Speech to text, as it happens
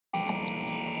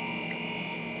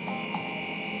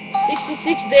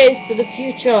26 days to the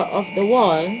future of the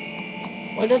world.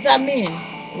 What does that mean?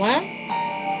 Well,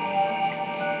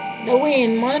 the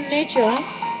wind, Mother Nature,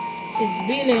 is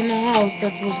building a house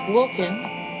that was broken.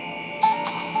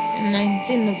 In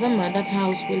 19 November, that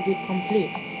house will be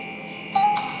complete.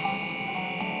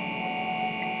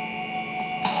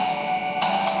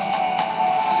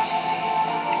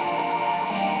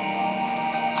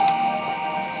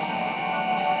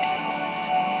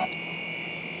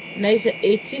 There is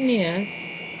 18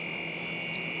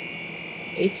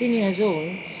 years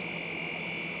old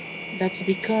that's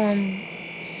become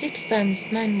 6 times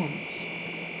 9 months.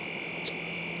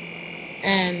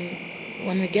 And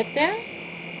when we get there,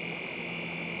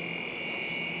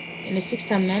 in the 6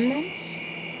 times 9 months,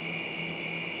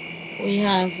 we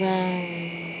have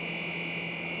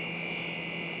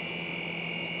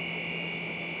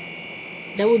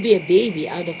there will be a baby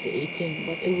out of the 18,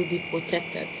 but it will be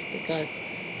protected, because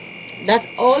that's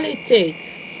all it takes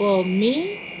for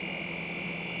me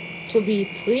to be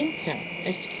printed.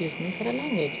 Excuse me for the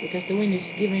language, because the wind is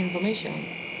giving information.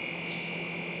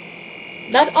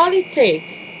 That's all it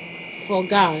takes for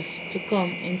girls to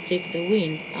come and take the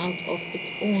wind out of its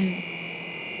own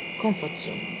comfort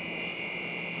zone.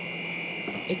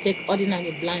 It takes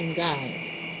ordinary blind girls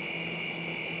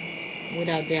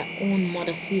without their own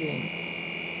mother feeling.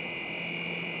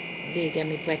 They get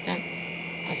me pregnant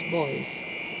as boys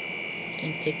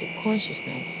and take the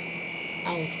consciousness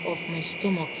out of my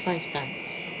stomach 5 times.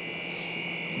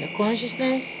 And the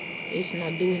consciousness is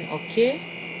not doing okay.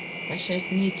 Consciousness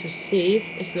need to save.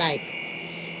 It's like,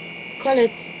 call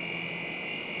it,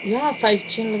 you have 5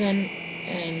 children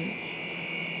and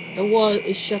the world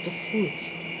is short of food,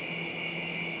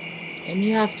 and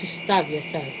you have to starve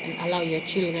yourself and allow your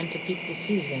children to pick the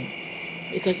season,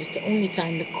 because it's the only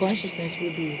time the consciousness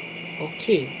will be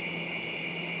okay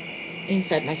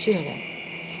inside my children.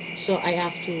 So I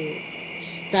have to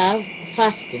starve,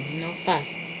 fasting, fast.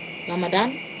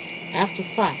 Ramadan, I have to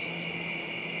fast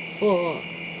for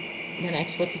the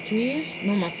next 42 years,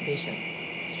 no masturbation.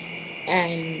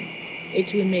 And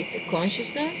it will make the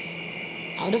consciousness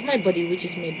out of my body, which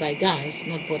is made by guys,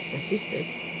 not brothers and sisters.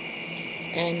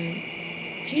 And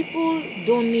people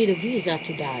don't need a visa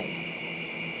to die.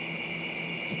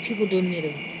 And people don't need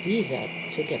a visa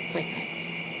to get pregnant.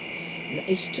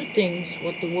 It's 2 things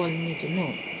what the world need to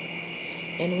know.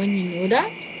 And when you know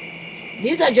that,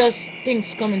 these are just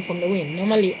things coming from the wind.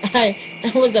 Normally,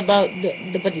 the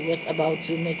body was about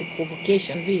to make a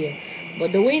provocation video,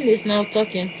 but the wind is now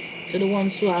talking to the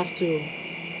ones who have to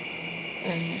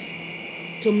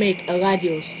make a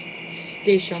radio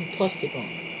station possible.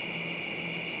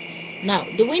 Now,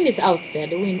 the wind is out there.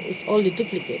 The wind is all the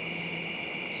duplicates.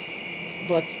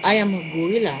 But I am a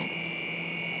gorilla.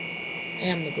 I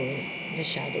am the gorilla, the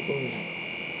shadow gorilla.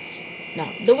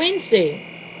 Now, the wind say,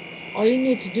 all you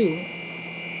need to do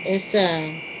is, there's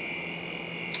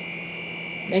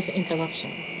an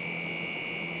interruption.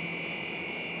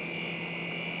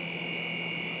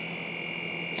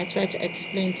 I try to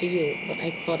explain to you, but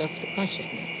I cut off the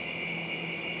consciousness.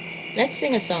 Let's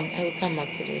sing a song. I will come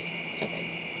back to this topic.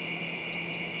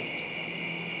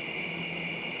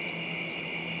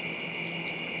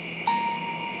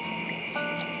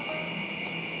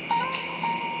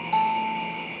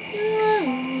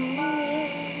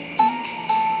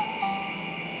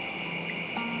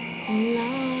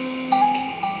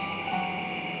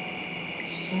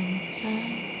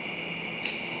 Sometimes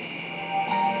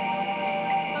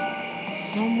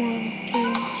someone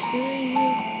came to you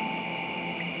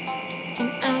and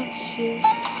asked you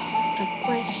a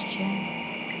question.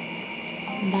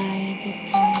 By the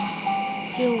time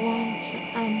you want to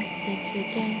answer to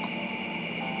them,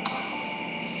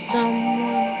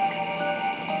 someone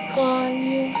call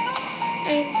you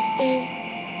and say,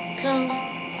 come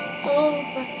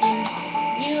over here.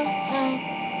 You have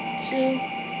to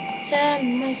tell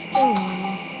my story,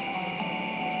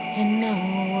 and now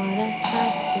what I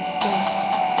have to say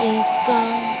is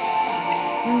gone,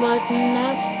 but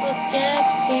not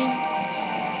forgetting.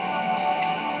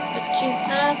 But you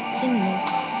have to know,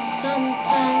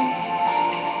 sometimes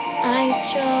I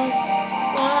just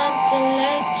want to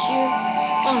let you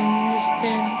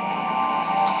understand.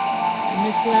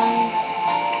 This life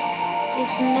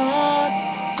is not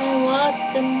what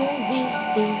the movies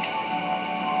say.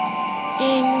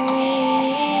 In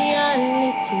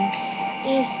reality,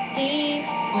 it's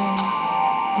different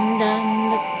than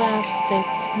the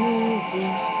perfect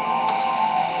movie.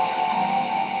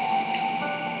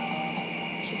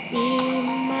 To be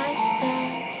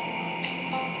myself,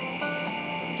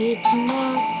 it's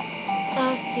not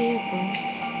possible,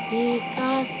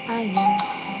 because I am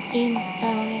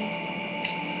inside.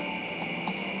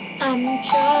 I'm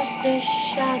just a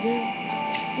shadow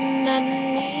that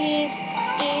lives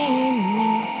in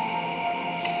me,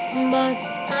 but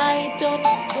I don't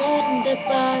own the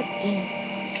body.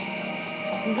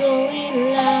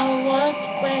 Gorilla was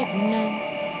pregnant,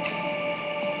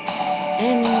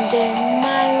 and then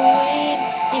my weight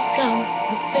become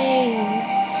the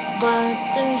face, but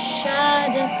the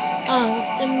shadow of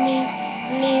the me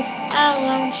live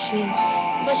around she,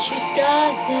 but she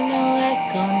doesn't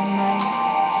recognize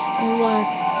what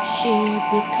she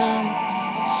become.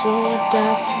 So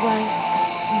that's why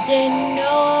they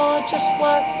know just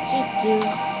what to do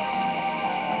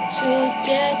to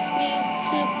get me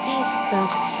to be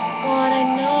stuck. What I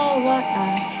know, what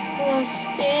I was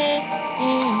saying,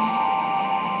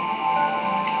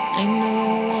 I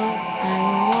know what I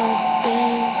was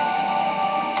saying.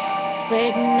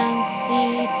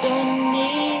 Pregnancy don't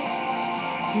need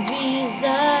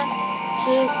visa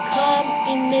to come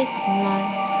in this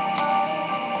life.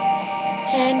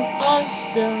 And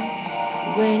also,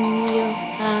 when you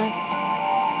have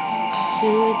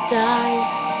to die,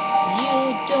 you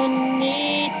don't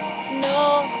need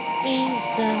no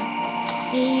visa.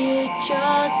 You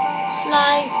just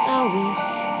fly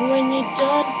away when you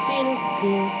don't feel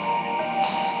good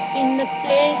in the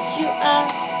place you are.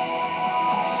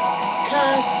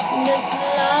 'Cause this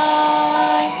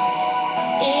life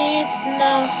is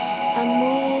not a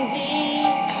movie.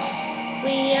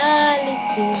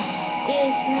 Reality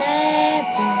is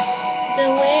never the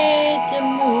way the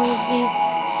movie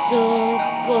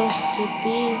supposed to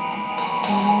be.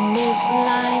 In this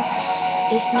life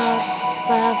is not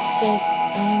perfect.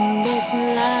 In this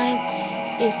life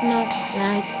is not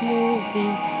like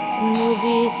movie.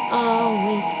 Movies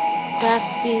always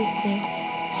practicing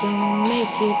to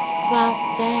make it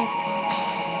perfect.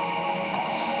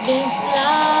 This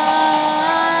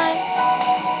life,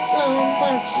 so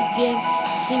much again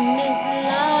in this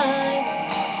life,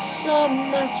 so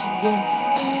much again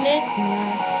in this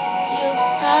life. You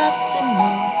have to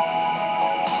know,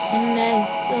 and there's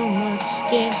so much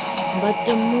again, but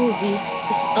the movie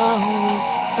is always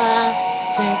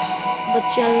perfect. But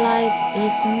your life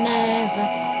is never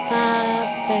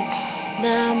perfect.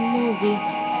 The movie,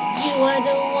 you are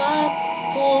the one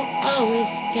who always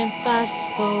can fast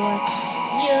forward.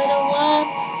 You're the one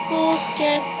who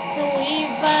can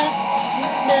revive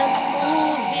the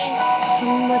movie.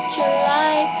 But your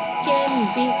life can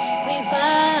be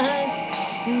revived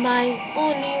by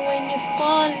only when you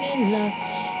fall in love.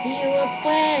 You are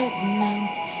pregnant,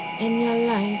 and your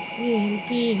life will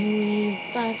be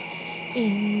revived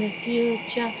in the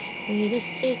future with a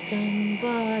second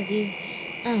body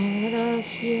out of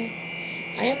you.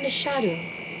 I am the shadow,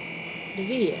 the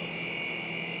video.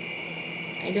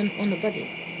 I don't own the body.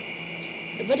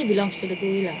 The body belongs to the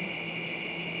gorilla.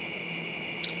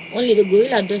 Only the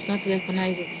gorilla does not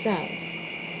recognize itself.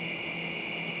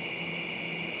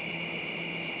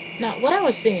 Now, what I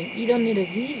was saying, you don't need a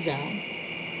visa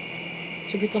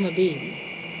to become a baby,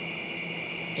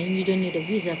 and you don't need a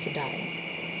visa to die.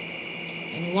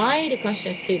 And why the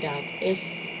conscience say that is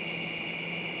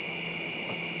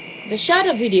the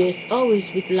shadow video is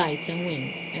always with light and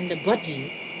wind, and the body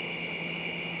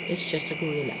is just a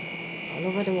gorilla all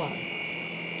over the world.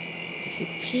 If you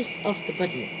piece off the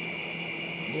body,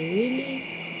 they're really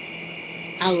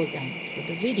arrogant, but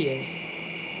the videos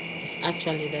is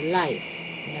actually the life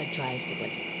that drives the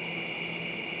body.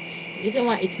 The reason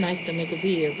why it's nice to make a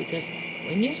video, because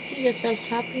when you see yourself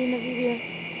happy in a video,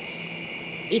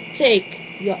 it takes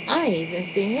your eyes and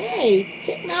say, hey,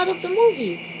 take me out of the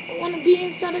movie. I want to be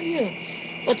inside of you.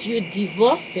 But you're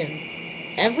divorcing.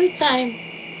 Every time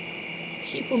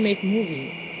people make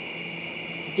movies,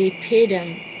 they pay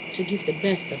them to give the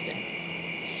best of them.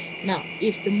 Now,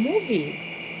 if the movie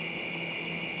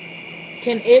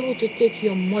can able to take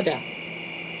your mother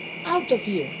out of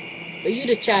you, but you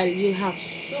the child, you have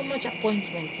so much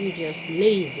appointment, you just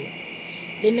lazy.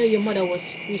 They know your mother was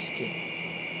frisky.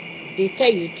 They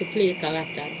tell you to play a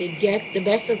character. They get the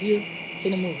best of you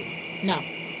in a movie. Now,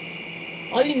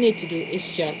 all you need to do is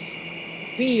just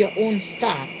be your own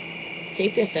star.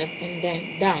 Tape yourself and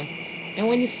then dance. And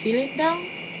when you're feeling down,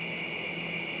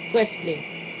 press play.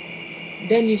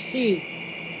 Then you see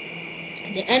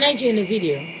the energy in the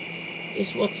video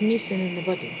is what's missing in the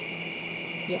body.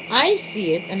 Your eyes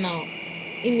see it, and now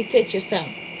imitate yourself.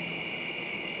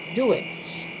 Do it.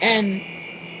 And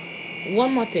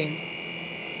one more thing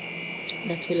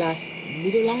that will last a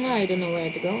little longer, I don't know where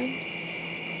it's going.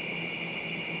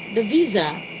 The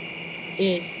visa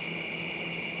is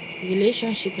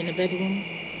relationship in the bedroom.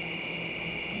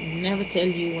 Never tell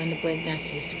you when the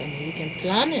pregnancy is coming. You can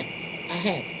plan it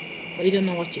ahead, but you don't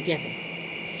know what you're getting.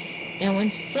 And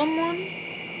when someone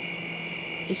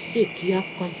is sick, you have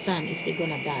concern if they're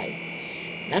gonna die.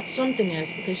 That's something else,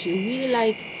 because you really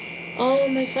like, oh,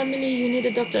 my family, you need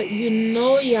a doctor. You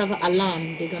know you have an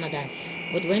alarm, they're gonna die.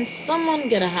 But when someone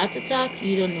get a heart attack,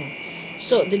 you don't know.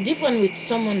 So the difference with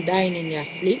someone dying in their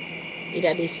sleep,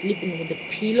 either they're sleeping with a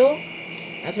pillow.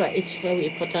 That's why it's very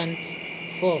important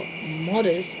for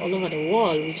mothers all over the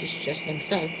world, which is just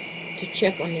themselves, to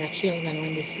check on their children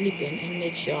when they're sleeping and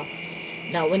make sure.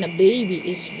 Now, when a baby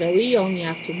is very young, you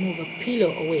have to move a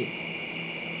pillow away.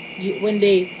 When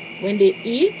they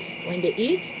eat,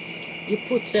 you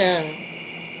put a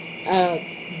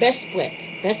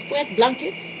bedspread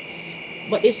blanket,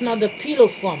 but it's not the pillow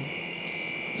form.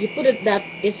 You put it that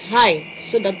is high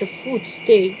so that the food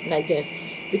stay like this,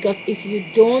 because if you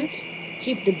don't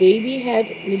keep the baby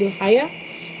head a little higher,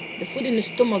 the food in the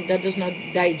stomach that does not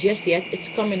digest yet, it's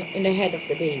coming in the head of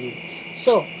the baby.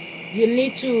 So you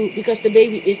need to, because the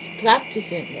baby is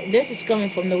practicing, this is coming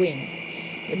from the wind.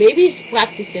 The baby is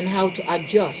practicing how to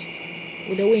adjust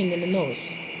with the wind in the nose.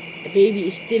 The baby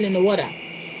is still in the water,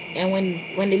 and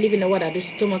when they live in the water, the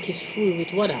stomach is full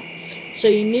with water. So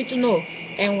you need to know.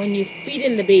 And when you're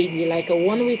feeding the baby, like a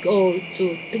 1 week old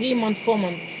to 3 months, 4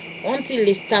 months, until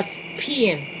they start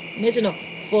peeing, you need to know,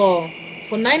 for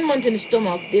 9 months in the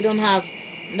stomach, they don't have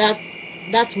that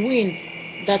wind,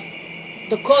 that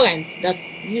the current that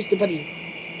use the body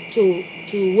to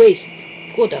waste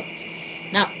product.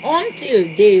 Now, until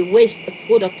they waste the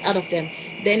product out of them,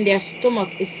 then their stomach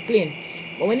is clean.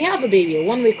 But when you have a baby, a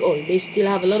 1 week old, they still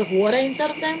have a lot of water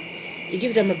inside of them. You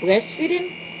give them a breastfeeding,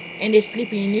 and they're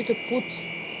sleeping. You need to put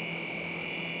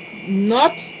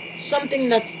not something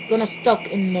that's gonna stuck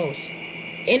in the nose.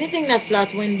 Anything that's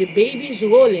flat, when the baby is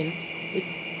rolling with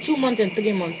 2 months and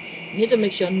 3 months, you need to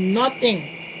make sure nothing.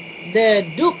 The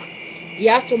duke, you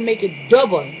have to make it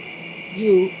double.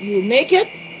 You make it,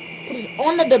 put it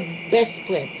under the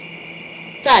bedspread,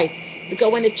 tight,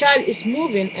 because when the child is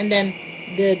moving and then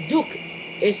the duke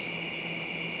is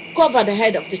cover the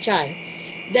head of the child,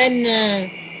 then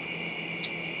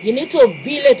you need to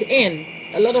build it in.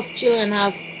 A lot of children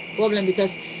have problem, because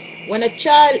when a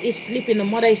child is sleeping, the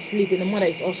mother is sleeping, the mother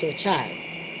is also a child.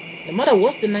 The mother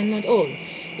was the 9-month-old.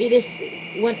 It is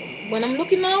when I'm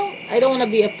looking now, I don't want to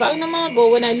be a paranormal, but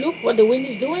when I look what the wind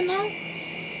is doing now,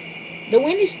 the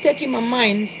wind is taking my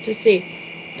mind to say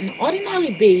an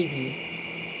ordinary baby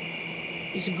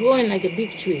is growing like a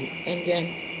big tree and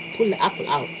then pull the apple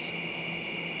out,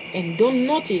 and don't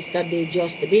notice that they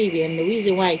just the baby. And the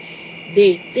reason why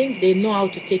they think they know how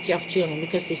to take care of children,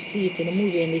 because they see it in the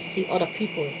movie and they see other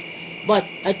people, but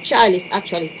a child is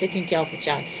actually taking care of a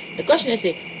child. The question is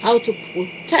how to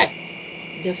protect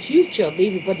the future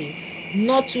baby body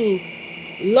not to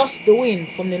lose the wind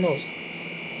from the nose.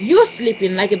 You're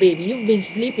sleeping like a baby. You've been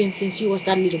sleeping since you was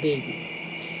that little baby.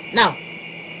 Now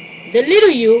the little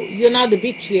you're now the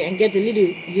big tree, and get the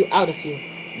little you out of you.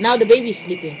 Now the baby is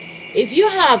sleeping. If you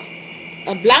have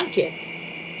a blanket,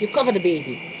 you cover the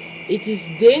baby. It is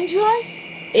dangerous.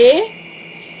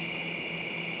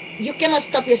 You cannot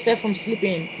stop yourself from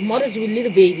sleeping. Mothers with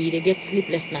little baby, they get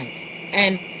sleepless nights,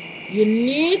 and you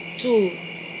need to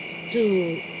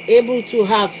able to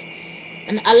have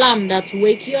an alarm that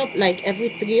wake you up like every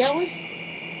 3 hours.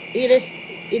 It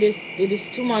is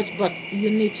too much, but you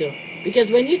need to, because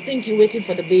when you think you're waiting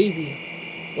for the baby,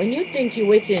 when you think you're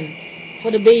waiting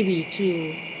for the baby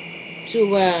to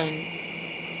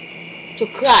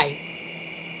cry,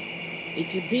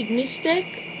 it's a big mistake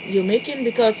you're making,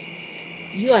 because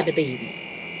you are the baby.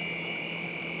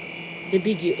 The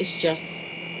big you is just,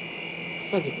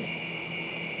 forgive me,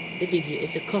 the big you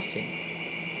is a coffin.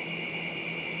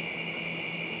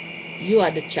 You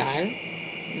are the child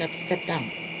that stepped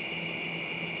down,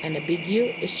 and the big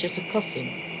you is just a coffin.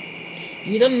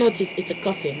 You don't notice it's a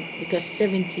coffin, because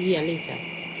 70 years later,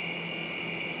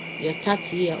 your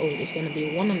 30-year-old is going to be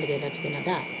 100 that's going to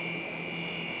die.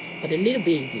 But the little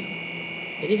baby,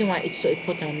 the reason why it's so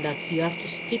important that you have to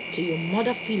stick to your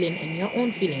mother feeling and your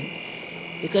own feeling,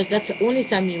 because that's the only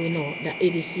time you will know that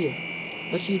it is you.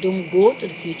 But you don't go to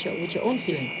the future with your own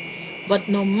feeling. But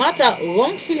no matter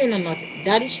wrong feeling or not,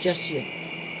 that is just you.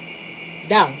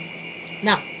 Down.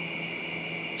 Now,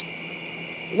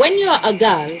 when you are a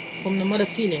girl, from the mother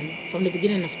feeling, from the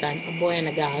beginning of time, a boy and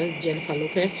a girl, Jennifer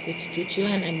Lopez with 2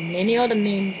 children, and many other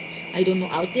names I don't know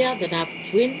out there that have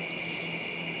twins.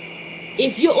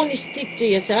 If you only stick to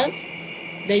yourself,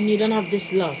 then you don't have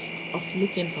this lust of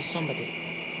looking for somebody.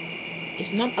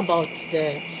 It's not about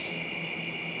the,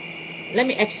 let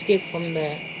me escape from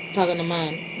the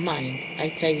paranormal mind, I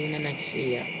tell you in the next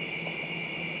video.